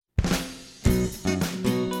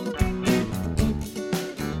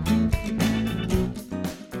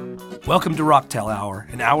Welcome to Rocktel Hour,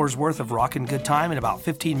 an hour's worth of rockin' good time in about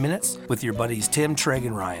 15 minutes with your buddies Tim, Treg,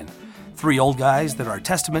 and Ryan. Three old guys that are a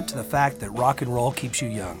testament to the fact that rock and roll keeps you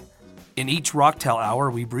young. In each Rocktel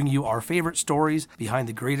Hour, we bring you our favorite stories behind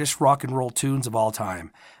the greatest rock and roll tunes of all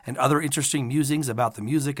time, and other interesting musings about the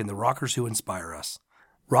music and the rockers who inspire us.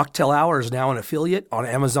 Rocktel Hour is now an affiliate on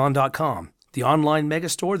Amazon.com, the online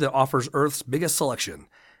megastore that offers Earth's biggest selection.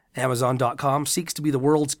 Amazon.com seeks to be the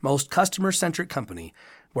world's most customer-centric company,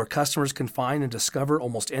 where customers can find and discover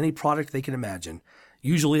almost any product they can imagine,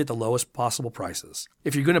 usually at the lowest possible prices.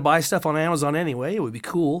 If you're going to buy stuff on Amazon anyway, it would be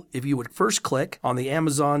cool if you would first click on the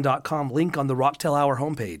Amazon.com link on the Rocktel Hour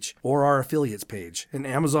homepage or our affiliates page, and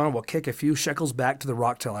Amazon will kick a few shekels back to the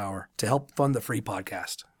Rocktel Hour to help fund the free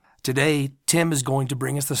podcast. Today, Tim is going to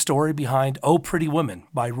bring us the story behind Oh Pretty Woman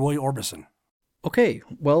by Roy Orbison. Okay,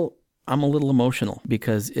 well, I'm a little emotional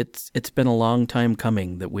because it's been a long time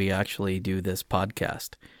coming that we actually do this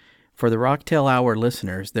podcast. For the Rocktel Hour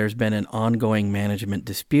listeners, there's been an ongoing management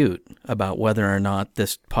dispute about whether or not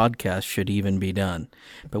this podcast should even be done.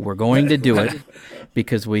 But we're going to do it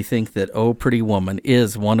because we think that Oh Pretty Woman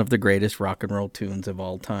is one of the greatest rock and roll tunes of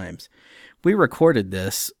all times. We recorded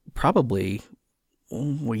this probably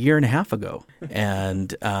a year and a half ago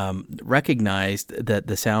and recognized that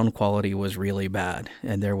the sound quality was really bad.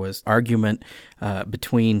 And there was argument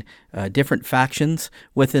between different factions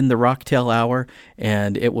within the Rocktel Hour,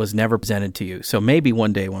 and it was never presented to you. So maybe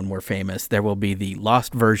one day when we're famous, there will be the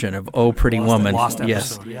lost version of Oh Pretty Woman. Lost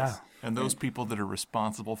yes. episode, yeah. And those people that are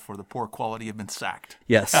responsible for the poor quality have been sacked.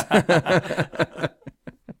 Yes.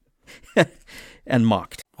 And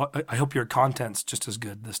mocked. Well, I hope your content's just as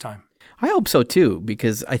good this time. I hope so too,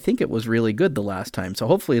 because I think it was really good the last time. So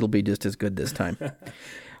hopefully it'll be just as good this time.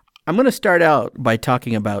 I'm going to start out by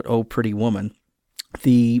talking about Oh Pretty Woman,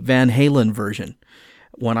 the Van Halen version.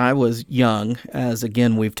 When I was young, as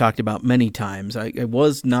again we've talked about many times, I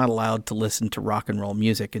was not allowed to listen to rock and roll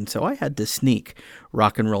music, and so I had to sneak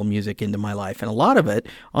rock and roll music into my life. And a lot of it,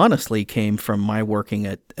 honestly, came from my working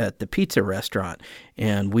at the pizza restaurant,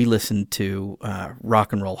 and we listened to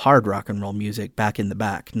hard rock and roll music back in the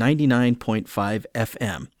back, 99.5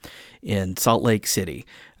 FM in Salt Lake City.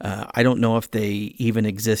 I don't know if they even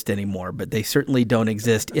exist anymore, but they certainly don't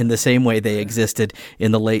exist in the same way they existed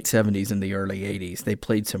in the late 70s and the early 80s. They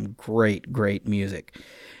played some great, great music.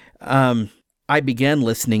 I began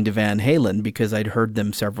listening to Van Halen because I'd heard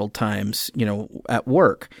them several times, at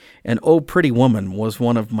work. And Oh Pretty Woman was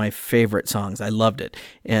one of my favorite songs. I loved it.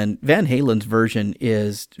 And Van Halen's version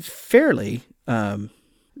is fairly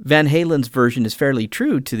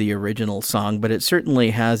true to the original song, but it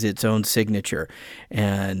certainly has its own signature,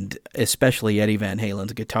 and especially Eddie Van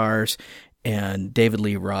Halen's guitars and David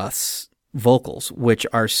Lee Roth's vocals, which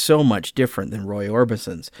are so much different than Roy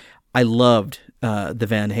Orbison's. I loved the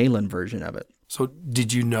Van Halen version of it. So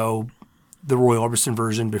did you know the Roy Orbison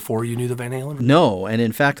version before you knew the Van Halen version? No, and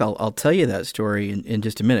in fact, I'll tell you that story in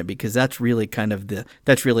just a minute, because that's really kind of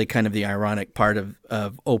the ironic part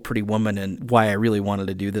of Oh Pretty Woman and why I really wanted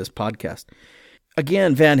to do this podcast.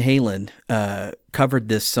 Again, Van Halen covered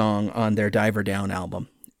this song on their Diver Down album.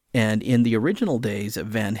 And in the original days of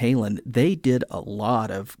Van Halen, they did a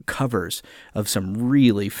lot of covers of some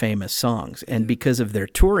really famous songs. And because of their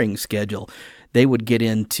touring schedule, they would get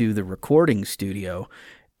into the recording studio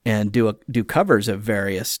and do covers of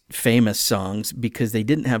various famous songs because they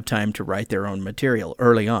didn't have time to write their own material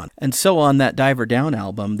early on. And so on that Diver Down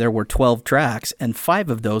album, there were 12 tracks, and 5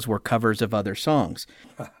 of those were covers of other songs.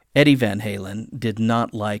 Eddie Van Halen did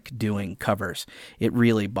not like doing covers. It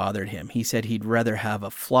really bothered him. He said he'd rather have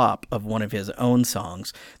a flop of one of his own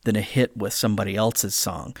songs than a hit with somebody else's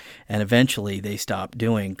song. And eventually they stopped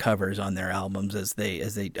doing covers on their albums as they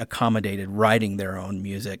accommodated writing their own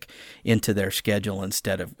music into their schedule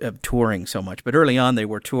instead of touring so much. But early on they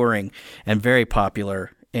were touring and very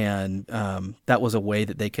popular, and that was a way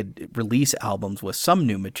that they could release albums with some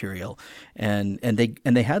new material, and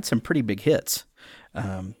they had some pretty big hits.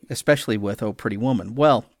 Especially with Oh Pretty Woman.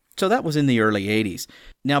 Well, so that was in the early 80s.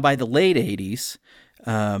 Now, by the late 80s,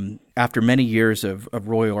 after many years of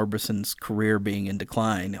Roy Orbison's career being in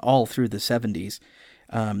decline, all through the 70s,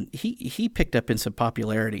 he picked up in some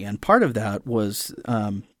popularity. And part of that was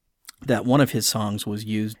that one of his songs was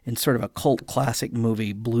used in sort of a cult classic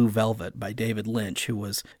movie, Blue Velvet, by David Lynch, who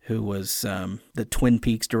was the Twin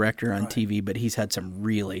Peaks director on TV, but he's had some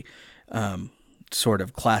really sort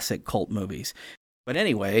of classic cult movies. But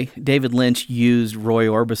anyway, David Lynch used Roy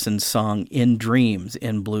Orbison's song "In Dreams"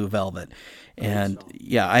 in Blue Velvet, and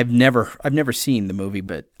yeah, I've never seen the movie,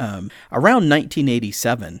 but around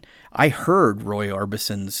 1987, I heard Roy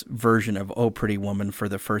Orbison's version of "Oh Pretty Woman" for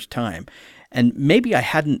the first time, and maybe I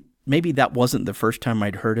hadn't maybe that wasn't the first time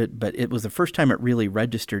I'd heard it, but it was the first time it really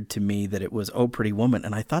registered to me that it was Oh Pretty Woman.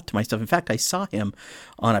 And I thought to myself, in fact, I saw him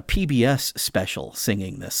on a PBS special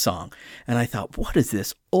singing this song. And I thought, what is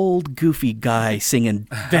this old goofy guy singing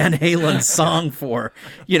Van Halen's song for?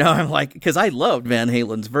 You know, I'm like, because I loved Van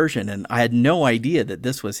Halen's version and I had no idea that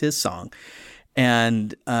this was his song.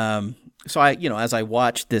 And so I, as I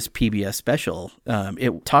watched this PBS special,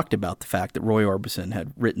 it talked about the fact that Roy Orbison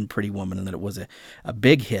had written Pretty Woman and that it was a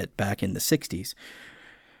big hit back in the 60s.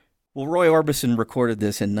 Well, Roy Orbison recorded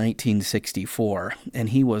this in 1964, and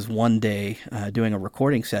he was one day doing a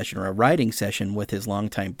recording session or a writing session with his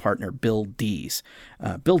longtime partner, Bill Dees.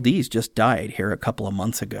 Bill Dees just died here a couple of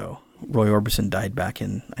months ago. Roy Orbison died back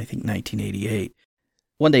in, I think, 1988.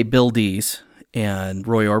 One day, Bill Dees and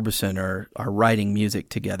Roy Orbison are writing music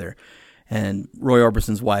together. And Roy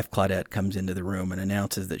Orbison's wife, Claudette, comes into the room and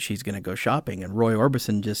announces that she's going to go shopping. And Roy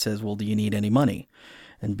Orbison just says, well, do you need any money?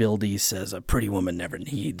 And Bill Dees says, a pretty woman never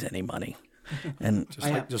needs any money. And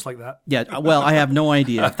just like that? Yeah, well, I have no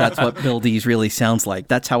idea if that's what Bill Dees really sounds like.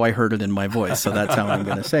 That's how I heard it in my voice, so that's how I'm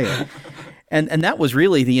going to say it. And that was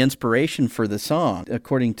really the inspiration for the song.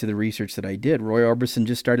 According to the research that I did, Roy Orbison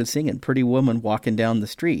just started singing Pretty Woman Walking Down the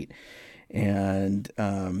Street. And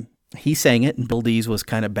he sang it, and Bill Dees was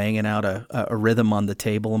kind of banging out a rhythm on the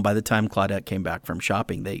table. And by the time Claudette came back from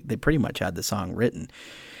shopping, they pretty much had the song written.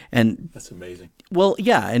 And that's amazing. Well,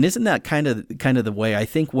 yeah, and isn't that kind of the way? I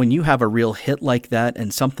think when you have a real hit like that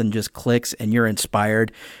and something just clicks and you're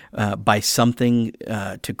inspired by something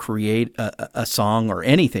to create a song or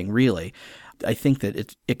anything really, I think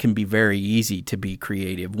that it can be very easy to be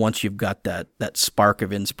creative once you've got that spark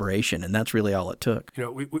of inspiration, and that's really all it took.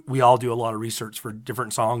 We all do a lot of research for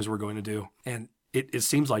different songs we're going to do, and it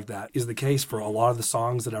seems like that is the case for a lot of the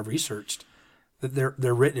songs that I've researched. That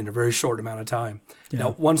they're written in a very short amount of time. Yeah.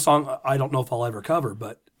 Now, one song I don't know if I'll ever cover,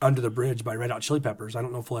 but Under the Bridge by Red Hot Chili Peppers. I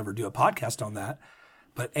don't know if we'll ever do a podcast on that,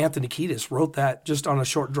 but Anthony Kiedis wrote that just on a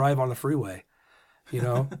short drive on the freeway. He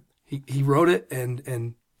wrote it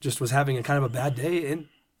and just was having a kind of a bad day,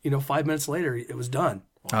 and 5 minutes later it was done.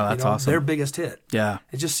 Oh, that's awesome. Their biggest hit. Yeah,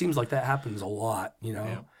 it just seems like that happens a lot.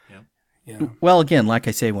 Yeah. Well, again, like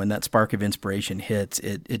I say, when that spark of inspiration hits,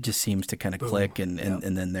 it just seems to kind of click, and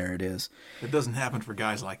then there it is. It doesn't happen for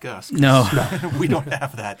guys like us. No. We don't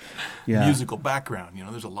have that musical background.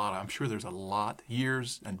 There's a lot. I'm sure there's a lot,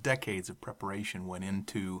 years and decades of preparation went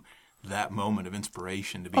into that moment of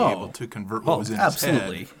inspiration to be able to convert what was in his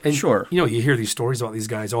head. And sure. You hear these stories about these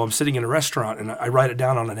guys. Oh, I'm sitting in a restaurant and I write it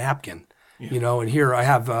down on a napkin. And here I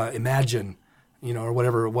have Imagine, or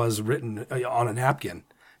whatever it was written on a napkin.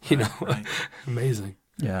 Right. Amazing.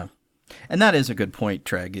 Yeah. And that is a good point,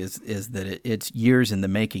 Treg, is that it's years in the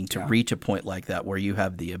making to reach a point like that where you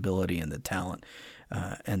have the ability and the talent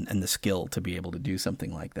and the skill to be able to do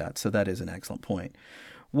something like that. So that is an excellent point.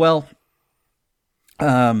 Well,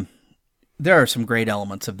 there are some great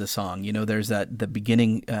elements of the song. There's the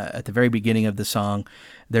beginning, at the very beginning of the song,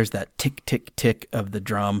 there's that tick, tick, tick of the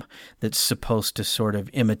drum that's supposed to sort of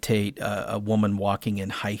imitate a woman walking in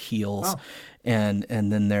high heels. Oh. And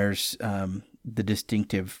then there's the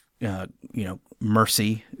distinctive,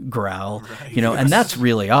 mercy growl, right. And that's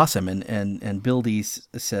really awesome. And Bill Dees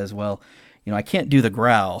says, well, I can't do the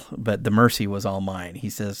growl, but the mercy was all mine. He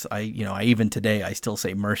says, I even today, I still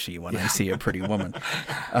say mercy when I see a pretty woman.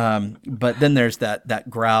 But then there's that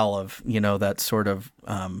growl of, that sort of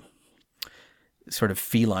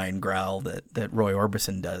feline growl that Roy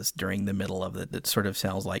Orbison does during the middle of it that sort of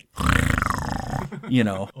sounds like,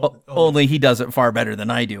 only he does it far better than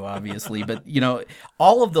I do, obviously. But,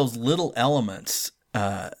 all of those little elements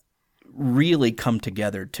really come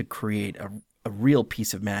together to create a real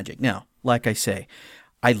piece of magic. Now, like I say,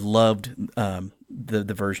 I loved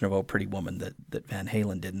the version of Oh Pretty Woman that Van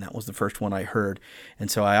Halen did, and that was the first one I heard.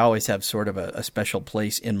 And so I always have sort of a special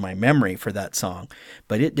place in my memory for that song.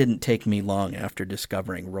 But it didn't take me long after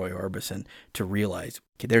discovering Roy Orbison to realize,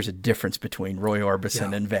 okay, there's a difference between Roy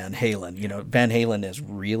Orbison and Van Halen. Van Halen is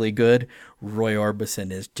really good. Roy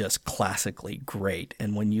Orbison is just classically great.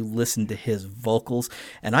 And when you listen to his vocals,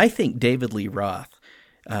 and I think David Lee Roth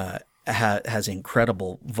has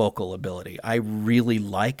incredible vocal ability. I really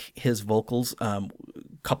like his vocals,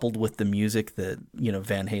 coupled with the music that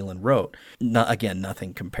Van Halen wrote. Again,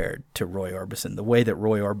 nothing compared to Roy Orbison. The way that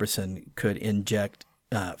Roy Orbison could inject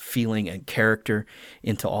feeling and character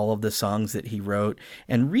into all of the songs that he wrote,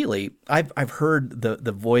 and really, I've heard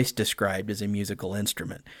the voice described as a musical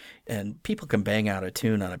instrument. And people can bang out a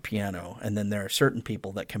tune on a piano, and then there are certain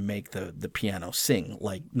people that can make the piano sing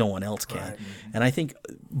like no one else can. Right. And I think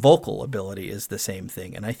vocal ability is the same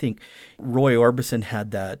thing. And I think Roy Orbison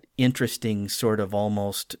had that interesting sort of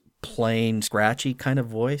almost plain, scratchy kind of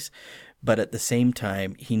voice. But at the same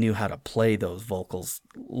time, he knew how to play those vocals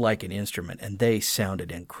like an instrument, and they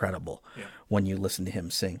sounded incredible when you listen to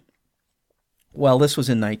him sing. Well, this was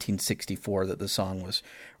in 1964 that the song was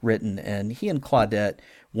written, and he and Claudette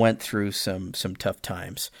went through some tough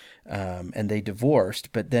times, and they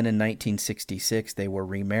divorced. But then in 1966, they were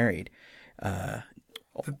remarried.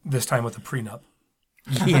 This time with a prenup.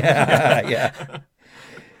 Yeah.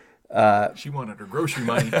 She wanted her grocery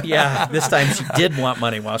money. Yeah, this time she did want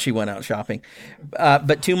money while she went out shopping.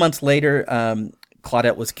 But 2 months later,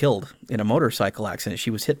 Claudette was killed in a motorcycle accident.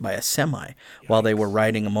 She was hit by a semi while they were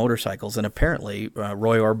riding motorcycles. And apparently,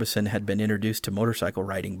 Roy Orbison had been introduced to motorcycle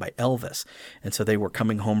riding by Elvis. And so they were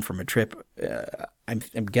coming home from a trip,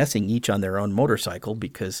 I'm guessing each on their own motorcycle,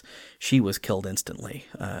 because she was killed instantly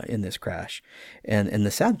in this crash. And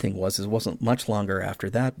the sad thing was, it wasn't much longer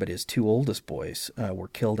after that, but his two oldest boys were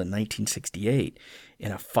killed in 1968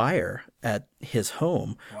 in a fire at his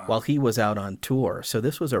home while he was out on tour. So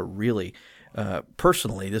this was a really...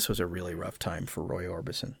 personally, this was a really rough time for Roy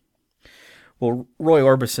Orbison. Well, Roy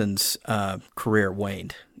Orbison's career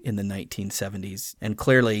waned in the 1970s, and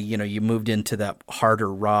clearly, you moved into that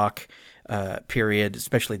harder rock period,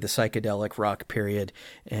 especially the psychedelic rock period,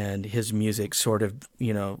 and his music sort of,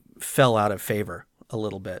 fell out of favor a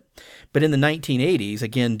little bit. But in the 1980s,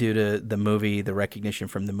 again, due to the movie, the recognition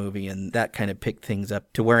from the movie, and that kind of picked things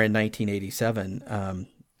up to where in 1987,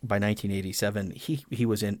 by 1987, he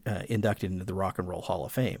was inducted into the Rock and Roll Hall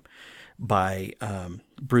of Fame by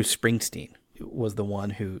Bruce Springsteen, was the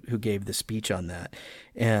one who gave the speech on that.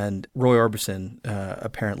 And Roy Orbison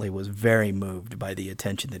apparently was very moved by the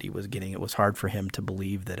attention that he was getting. It was hard for him to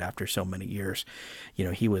believe that after so many years,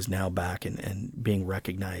 he was now back and being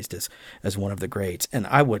recognized as one of the greats. And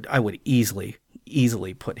I would easily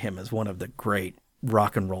put him as one of the great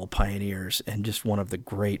rock and roll pioneers and just one of the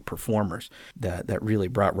great performers that really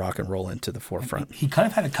brought rock and roll into the forefront. He kind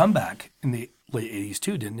of had a comeback in the late 80s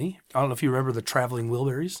too, didn't he? I don't know if you remember the Traveling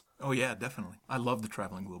Wilburys. Oh yeah, definitely. I love the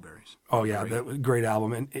Traveling Wilburys. Oh yeah, that was a great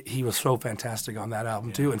album, and he was so fantastic on that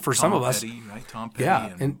album too. And for some of us, right? Tom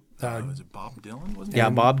Petty, and was it Bob Dylan? Wasn't it?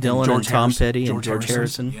 Yeah, Bob Dylan and Tom Petty and George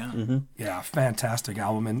Harrison. Yeah, yeah, fantastic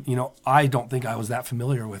album. And I don't think I was that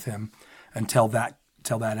familiar with him until that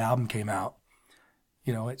album came out.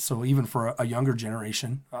 So even for a younger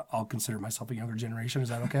generation, I'll consider myself a younger generation. Is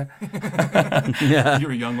that okay? Yeah.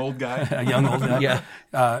 You're a young old guy. A young old guy.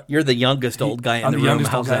 Yeah. You're the youngest old guy in the room. I'm the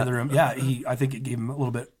youngest old guy in the room. Yeah. I think it gave him a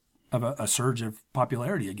little bit of a surge of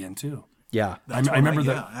popularity again too. Yeah. I remember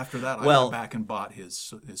that. Yeah. After that, I went back and bought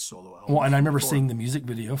his solo album. Well, and I remember seeing the music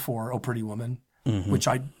video for "Oh Pretty Woman," which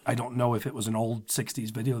I don't know if it was an old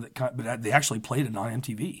 '60s video but they actually played it on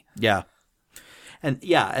MTV. Yeah. And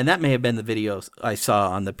that may have been the video I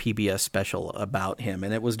saw on the PBS special about him,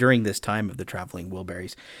 and it was during this time of the Traveling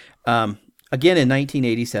Wilburys. Again, in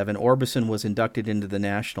 1987, Orbison was inducted into the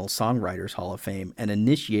National Songwriters Hall of Fame and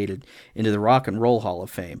initiated into the Rock and Roll Hall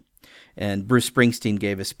of Fame. And Bruce Springsteen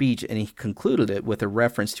gave a speech, and he concluded it with a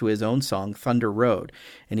reference to his own song, Thunder Road.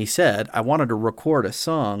 And he said, "I wanted to record a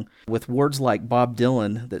song with words like Bob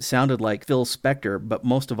Dylan that sounded like Phil Spector, but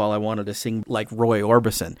most of all, I wanted to sing like Roy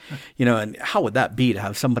Orbison." And how would that be to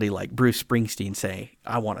have somebody like Bruce Springsteen say,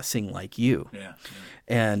 "I want to sing like you"? Yeah.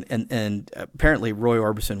 And apparently Roy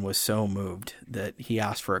Orbison was so moved that he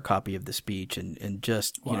asked for a copy of the speech and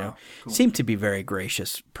just, cool. seemed to be a very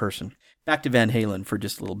gracious person. Back to Van Halen for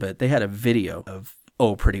just a little bit. They had a video of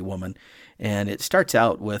 "Oh Pretty Woman," and it starts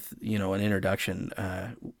out with, an introduction,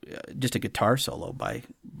 just a guitar solo by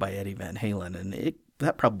Eddie Van Halen, and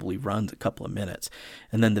that probably runs a couple of minutes.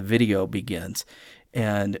 And then the video begins,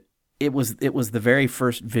 and it was the very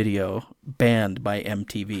first video banned by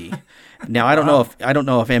MTV. Now I don't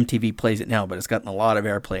know if MTV plays it now, but it's gotten a lot of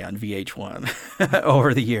airplay on VH1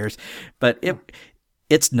 over the years. But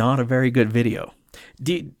it's not a very good video.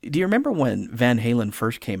 Do you remember when Van Halen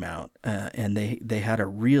first came out and they had a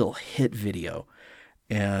real hit video,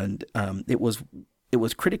 and it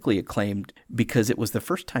was critically acclaimed because it was the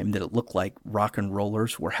first time that it looked like rock and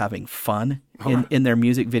rollers were having fun in their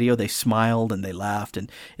music video. They smiled and they laughed,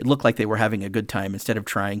 and it looked like they were having a good time instead of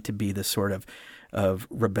trying to be the sort of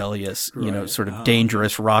rebellious, sort of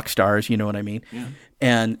dangerous rock stars. You know what I mean? Yeah.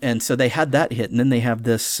 And so they had that hit, and then they have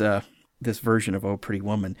this version of "Oh Pretty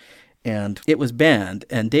Woman." And it was banned,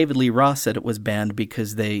 and David Lee Roth said it was banned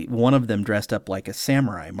because one of them dressed up like a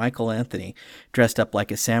samurai. Michael Anthony dressed up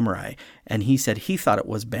like a samurai, and he said he thought it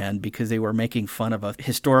was banned because they were making fun of a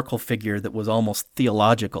historical figure that was almost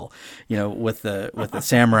theological, with the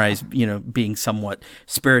samurais, being somewhat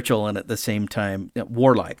spiritual and at the same time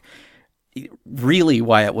warlike. really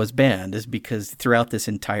why it was banned is because throughout this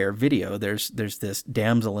entire video, there's this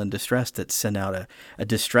damsel in distress that sent out a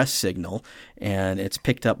distress signal, and it's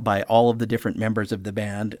picked up by all of the different members of the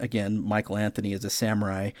band. Again, Michael Anthony is a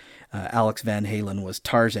samurai, Alex Van Halen was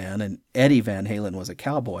Tarzan, and Eddie Van Halen was a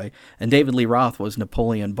cowboy, and David Lee Roth was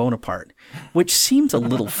Napoleon Bonaparte, which seems a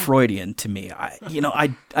little Freudian to me.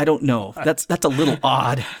 I don't know. That's a little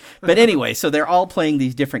odd. But anyway, so they're all playing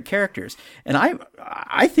these different characters, and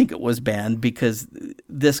I think it was banned because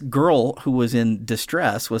this girl who was in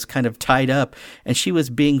distress was kind of tied up, and she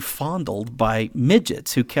was being fondled by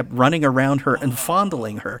midgets who kept running around her and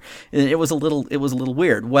fondling her. And it was a little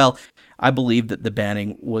weird. Well, I believe that the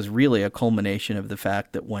banning was really a culmination of the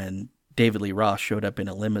fact that when David Lee Roth showed up in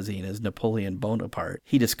a limousine as Napoleon Bonaparte,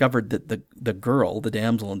 he discovered that the girl, the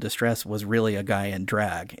damsel in distress, was really a guy in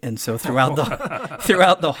drag. And so throughout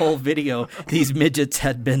the whole video, these midgets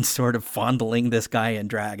had been sort of fondling this guy in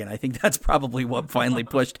drag. And I think that's probably what finally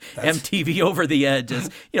pushed MTV over the edge. As,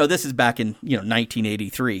 this is back in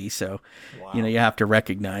 1983. So, wow. You have to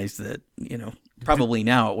recognize that, probably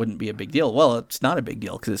now it wouldn't be a big deal. Well, it's not a big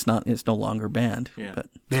deal because it's no longer banned. Yeah. But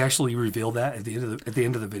they actually revealed that at the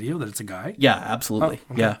end of the video that it's a guy. Yeah, absolutely.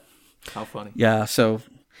 Oh, okay. Yeah. How funny. Yeah. So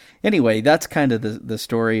anyway, that's kind of the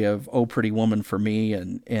story of "Oh Pretty Woman" for me,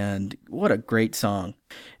 and what a great song.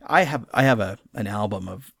 I have an album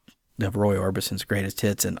of Roy Orbison's greatest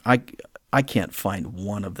hits, and I can't find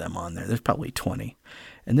one of them on there. There's probably 20.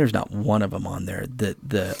 And there's not one of them on there.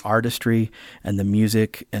 The artistry and the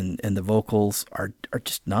music and the vocals are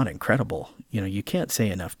just not incredible. You can't say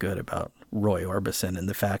enough good about Roy Orbison and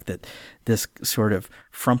the fact that this sort of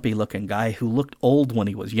frumpy looking guy who looked old when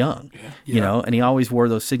he was young, and he always wore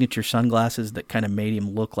those signature sunglasses that kind of made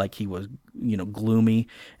him look like he was, gloomy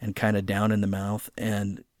and kind of down in the mouth,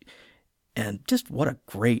 and just what a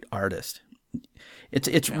great artist.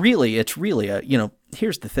 It's really a,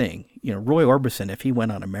 here's the thing, Roy Orbison, if he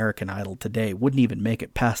went on American Idol today, wouldn't even make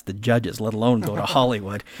it past the judges, let alone go to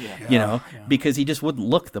Hollywood, because he just wouldn't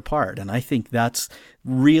look the part. And I think that's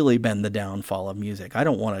really been the downfall of music. I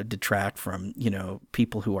don't want to detract from,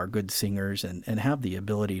 people who are good singers and have the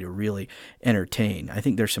ability to really entertain. I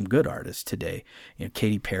think there's some good artists today,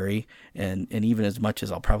 Katy Perry, and even as much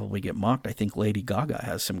as I'll probably get mocked, I think Lady Gaga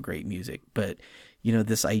has some great music. But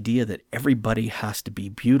this idea that everybody has to be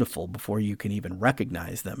beautiful before you can even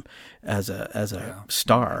recognize them as a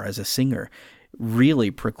star, as a singer,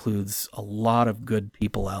 really precludes a lot of good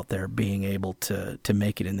people out there being able to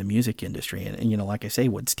make it in the music industry. And like I say,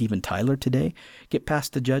 would Steven Tyler today get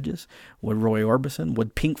past the judges? Would Roy Orbison?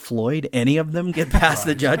 Would Pink Floyd? Any of them get past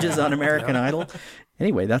the judges on American Idol?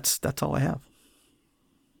 Anyway, that's all I have.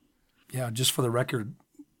 Yeah, just for the record,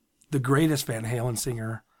 the greatest Van Halen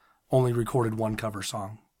singer only recorded one cover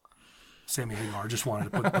song. Sammy Hagar. Just wanted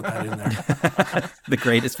to put that in there. The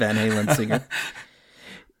greatest Van Halen singer.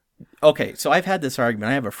 Okay, so I've had this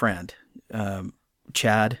argument. I have a friend,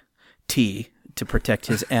 Chad T, to protect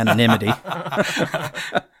his anonymity.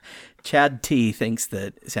 Chad T thinks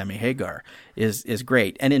that Sammy Hagar is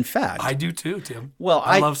great. And in fact... I do too, Tim. Well,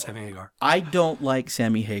 I love Sammy Hagar. I don't like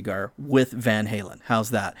Sammy Hagar with Van Halen.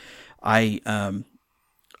 How's that? I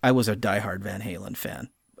was a diehard Van Halen fan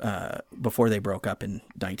before they broke up in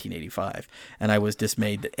 1985, and I was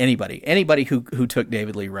dismayed that anybody who took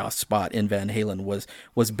David Lee Roth's spot in Van Halen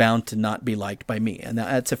was bound to not be liked by me, and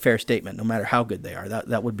that's a fair statement. No matter how good they are,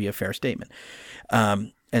 that would be a fair statement.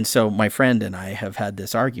 And so my friend and I have had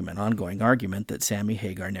this ongoing argument that Sammy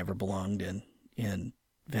Hagar never belonged in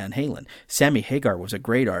Van Halen. Sammy Hagar was a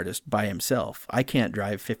great artist by himself. I Can't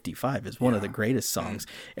Drive 55 is one of the greatest songs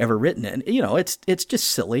ever written. And, it's just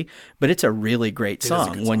silly, but it's a really great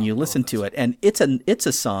song when you listen to it. And it's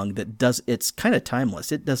a song that it's kind of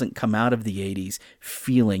timeless. It doesn't come out of the 80s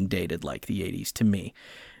feeling dated like the 80s to me.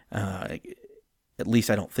 At least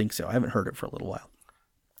I don't think so. I haven't heard it for a little while.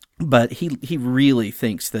 But he really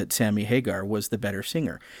thinks that Sammy Hagar was the better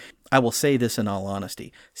singer. I will say this in all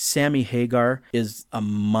honesty. Sammy Hagar is a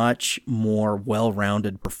much more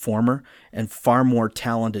well-rounded performer and far more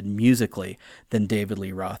talented musically than David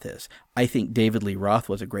Lee Roth is. I think David Lee Roth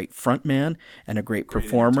was a great frontman and a great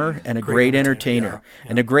performer and a great entertainer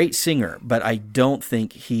and a great singer, but I don't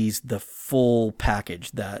think he's the full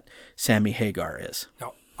package that Sammy Hagar is.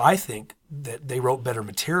 No, I think that they wrote better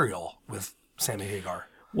material with Sammy Hagar.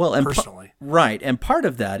 Well, and personally, right, and part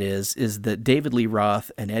of that is that David Lee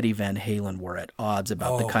Roth and Eddie Van Halen were at odds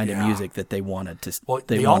about the kind of music that they wanted to. Well,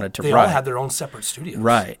 they all had their own separate studios,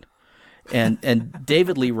 right? And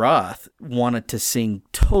David Lee Roth wanted to sing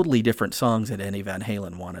totally different songs that Eddie Van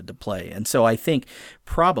Halen wanted to play. And so I think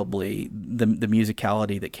probably the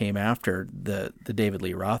musicality that came after the David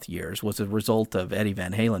Lee Roth years was a result of Eddie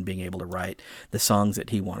Van Halen being able to write the songs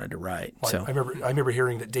that he wanted to write. Well, so I remember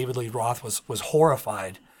hearing that David Lee Roth was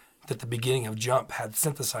horrified that the beginning of Jump had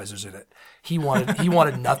synthesizers in it. He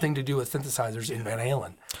wanted nothing to do with synthesizers in Van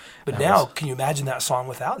Halen. But now, can you imagine that song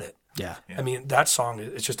without it? Yeah. I mean, that song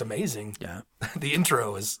is just amazing. Yeah. The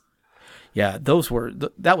intro is... Yeah,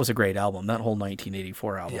 that was a great album. That whole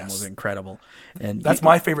 1984 album was incredible. And that's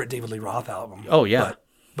my favorite David Lee Roth album. Oh, yeah.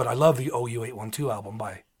 But I love the OU812 album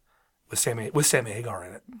with Sammy Hagar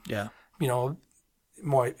in it. Yeah. You know,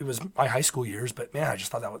 it was my high school years, but man, I just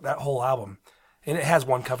thought that whole album, and it has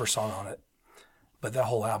one cover song on it, but that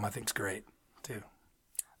whole album I think is great too.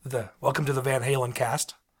 Welcome to the Van Halen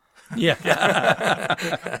cast. Yeah.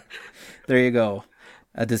 There you go.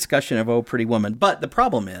 A discussion of Oh Pretty Woman. But the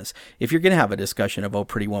problem is, if you're going to have a discussion of Oh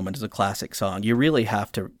Pretty Woman as a classic song, you really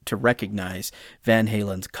have to recognize Van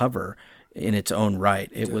Halen's cover in its own right.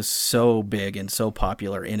 It was so big and so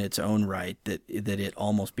popular in its own right that it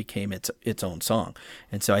almost became its own song.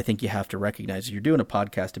 And so I think you have to recognize, you're doing a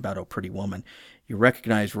podcast about Oh Pretty Woman, you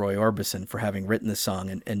recognize Roy Orbison for having written the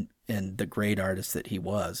song and the great artist that he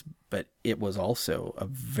was, but it was also a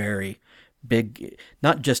very big,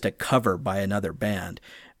 not just a cover by another band,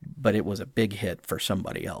 but it was a big hit for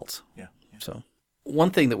somebody else. Yeah. So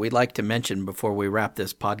one thing that we'd like to mention before we wrap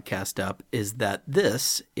this podcast up is that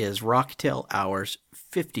this is Rocktail Hour's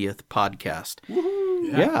 50th podcast.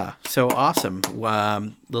 Woohoo! Yeah, so awesome.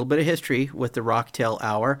 Little bit of history with the Rocktail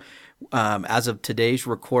Hour. As of today's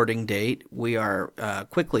recording date, we are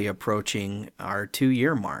quickly approaching our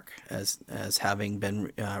 2-year mark as having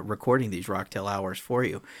been recording these Rocktail Hours for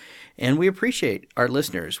you. And we appreciate our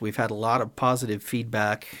listeners. We've had a lot of positive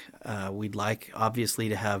feedback. We'd like, obviously,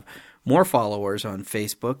 to have more followers on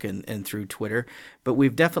Facebook and through Twitter, but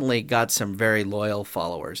we've definitely got some very loyal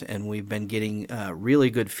followers, and we've been getting really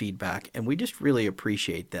good feedback, and we just really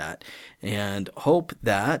appreciate that and hope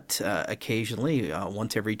that occasionally,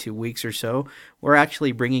 once every 2 weeks or so, we're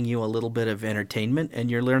actually bringing you a little bit of entertainment, and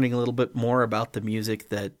you're learning a little bit more about the music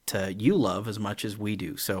that you love as much as we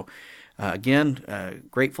do. So again,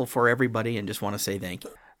 grateful for everybody, and just want to say thank you.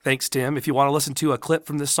 Thanks, Tim. If you want to listen to a clip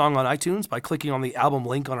from this song on iTunes by clicking on the album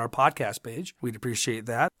link on our podcast page, we'd appreciate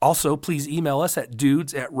that. Also, please email us at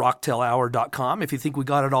dudes@rocktailhour.com if you think we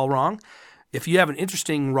got it all wrong. If you have an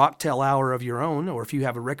interesting Rocktail Hour of your own, or if you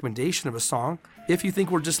have a recommendation of a song, if you think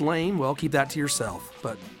we're just lame, well, keep that to yourself.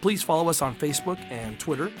 But please follow us on Facebook and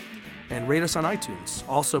Twitter, and rate us on iTunes.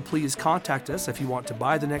 Also, please contact us if you want to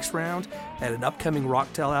buy the next round at an upcoming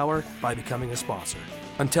Rocktail Hour by becoming a sponsor.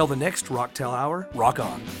 Until the next Rocktail Hour, rock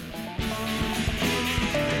on.